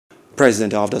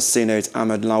President of the Senate,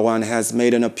 Ahmad Lawan, has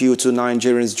made an appeal to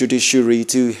Nigeria's judiciary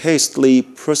to hastily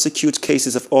prosecute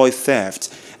cases of oil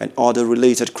theft and other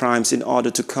related crimes in order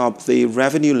to curb the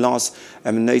revenue loss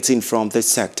emanating from this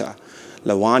sector.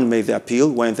 Lawan made the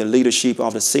appeal when the leadership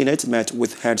of the Senate met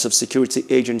with heads of security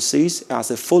agencies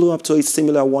as a follow-up to a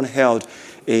similar one held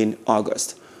in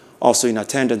August. Also in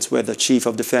attendance were the Chief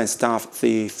of Defense Staff,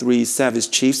 the 3 service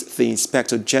chiefs, the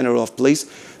Inspector General of Police,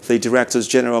 the Directors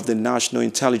General of the National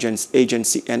Intelligence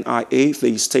Agency (NIA),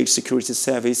 the State Security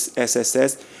Service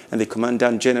 (SSS), and the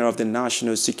Commandant General of the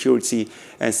National Security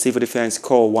and Civil Defense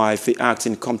Corps, while the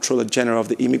Acting Comptroller General of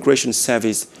the Immigration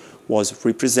Service was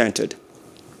represented.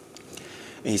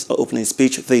 In his opening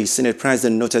speech, the Senate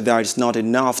President noted that it's not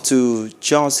enough to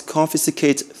just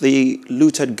confiscate the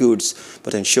looted goods,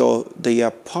 but ensure they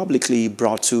are publicly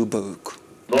brought to book.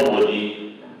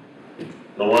 Nobody,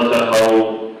 no matter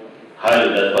how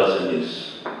highly that person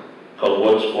is, can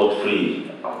work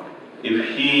spot-free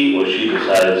if he or she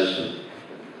decides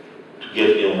to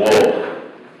get involved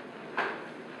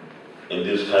in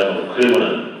this kind of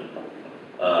criminal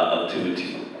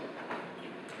activity.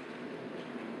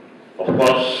 Of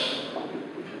course,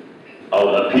 I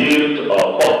will appeal to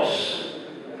our courts,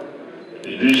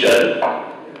 the judiciary,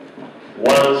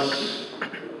 once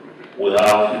we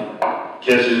have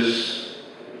cases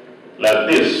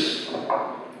like this,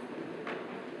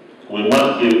 we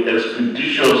must give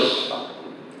expeditious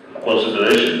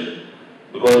consideration,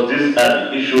 because these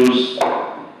are the issues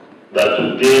that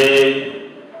today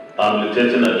are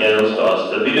militating against our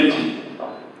stability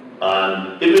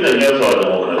and even against our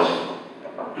democracy.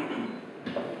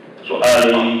 So I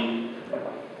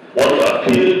want to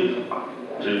appeal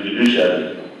to the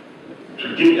judiciary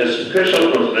to give a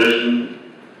special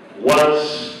consideration once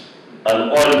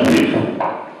an oil thief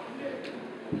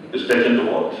is taken to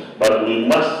court, but we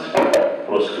must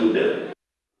prosecute them.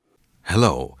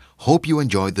 Hello, hope you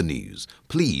enjoyed the news.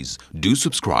 Please do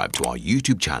subscribe to our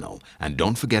YouTube channel and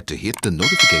don't forget to hit the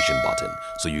notification button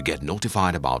so you get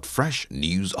notified about fresh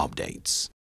news updates.